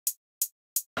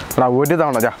ഒരു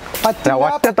തവണ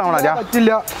ഒറ്റ തവണ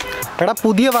പറ്റില്ല. എടാ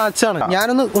പുതിയ വാച്ചാണ്,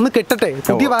 ഞാനൊന്ന് കെട്ടട്ടെ.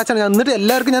 പുതിയ വാച്ചാണ്, എന്നിട്ട്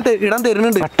എല്ലാവർക്കും ഞാൻ ഇടാൻ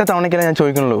തരുന്നുണ്ട്. ഒറ്റ തവണക്കല്ലേ ഞാൻ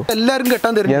ചോദിക്കുന്നുള്ളൂ, എല്ലാവർക്കും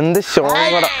കെട്ടാൻ തരും. എന്ത്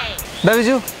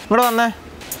വിജു ഇവിടെ വന്നേ.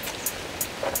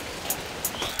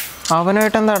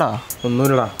 അവനായിട്ട് എന്താടാ?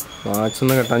 ഒന്നുമില്ലടാ,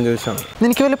 വാച്ചൊന്ന് കെട്ടാൻ ചോദിച്ചാണ്.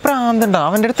 എനിക്ക് വലിയ പ്രാന്തുണ്ടോ?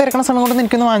 അവൻ്റെ അടുത്ത് തിരക്കണ സമയം കൊണ്ട്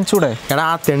എനിക്കൊന്ന് വാങ്ങിച്ചൂടെ? എടാ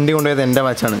ആ തെണ്ടി കൊണ്ടുപോയത് എൻ്റെ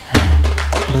വാച്ചാണ്.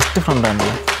 ബെസ്റ്റ് ഫ്രണ്ടാണ്.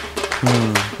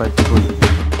 പറ്റിപ്പോയി.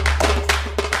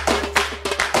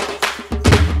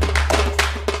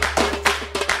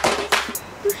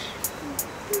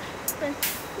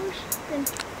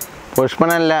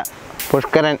 പുഷ്പനല്ല,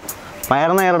 പുഷ്കരൻ.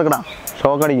 മയർന്ന് കയറെടുക്കടാ,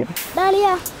 ഷോക്ക് അടിക്കും.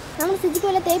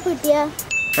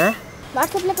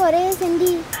 വാട്സാപ്പിലൊക്കെ ഒരേ സെൻഡ്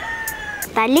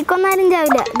തല്ലിക്കൊന്നാലും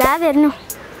ചാവില്ല. ഇതാ വരുന്നു.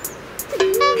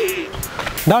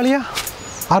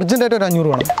 അർജന്റായിട്ട് ഒരു 500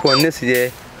 വേണം. പൊന്ന് സിജേ,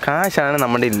 കാശാണ്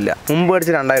നമ്മുടെ ഇല്ല. മുമ്പ്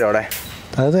അടിച്ച് 2000 അവിടെ.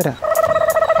 അത് തരാം.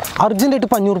 അർജന്റായിട്ട്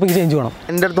 500 രൂപയ്ക്ക് ചേഞ്ച് വേണം.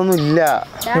 എൻ്റെ അടുത്തൊന്നും ഇല്ല.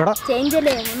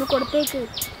 ചേഞ്ചല്ലേ, ഒന്ന് കൊടുത്തേക്ക്.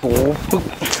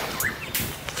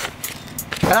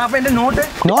 അപ്പൊ എൻ്റെ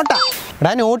നോട്ടാ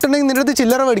എടാ, നോട്ട് ഉണ്ടെങ്കിൽ നിന്റെ അടുത്ത്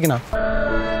ചില്ലറ മേടിക്കണ.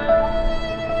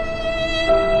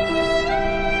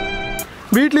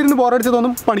 വീട്ടിലിരുന്ന് ബോറടിച്ച്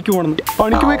തോന്നും പണിക്ക് പോകണം,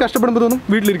 പണിക്ക് പോയി കഷ്ടപ്പെടുമ്പോൾ തോന്നും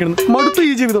വീട്ടിലിരിക്കണം. മടുത്തു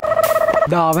ഈ ജീവിതം.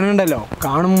 ഇത് അവനുണ്ടല്ലോ,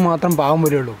 കാണുമ്പോൾ മാത്രം പാവം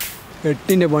വരുള്ളൂ,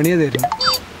 8ന്റെ പണിയെ തരും.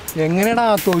 എങ്ങനെയാടാ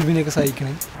ആ തോൽവിനെയൊക്കെ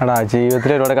സഹിക്കണേ? എടാ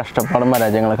ജീവിതത്തിൽ ഒരുപാട് കഷ്ടപ്പാടും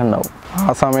പരാജയങ്ങളൊക്കെ ഉണ്ടാവും.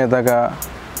 ആ സമയത്തൊക്കെ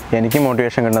എനിക്ക്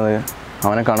മോട്ടിവേഷൻ കിട്ടുന്നത്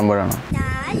അവനെ കാണുമ്പോഴാണ്.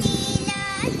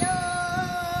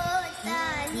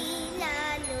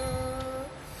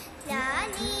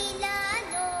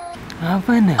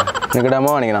 നിനക്ക് ഡെമോ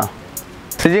കാണിക്കണോ?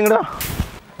 സിജി ഇങ്ങടാ.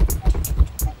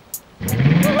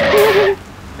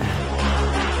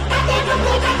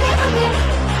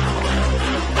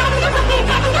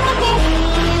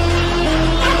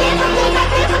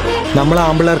 നമ്മൾ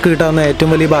ആമ്പിള്ളേർക്ക് കിട്ടാവുന്ന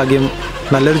ഏറ്റവും വലിയ ഭാഗ്യം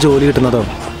നല്ലൊരു ജോലി കിട്ടുന്നതോ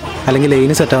അല്ലെങ്കിൽ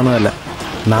ലൈന് സെറ്റാവുന്നതല്ല,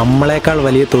 നമ്മളെക്കാൾ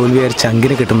വലിയ തോൽവിയായി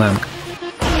ചങ്കിന് കിട്ടുന്നതാണ്.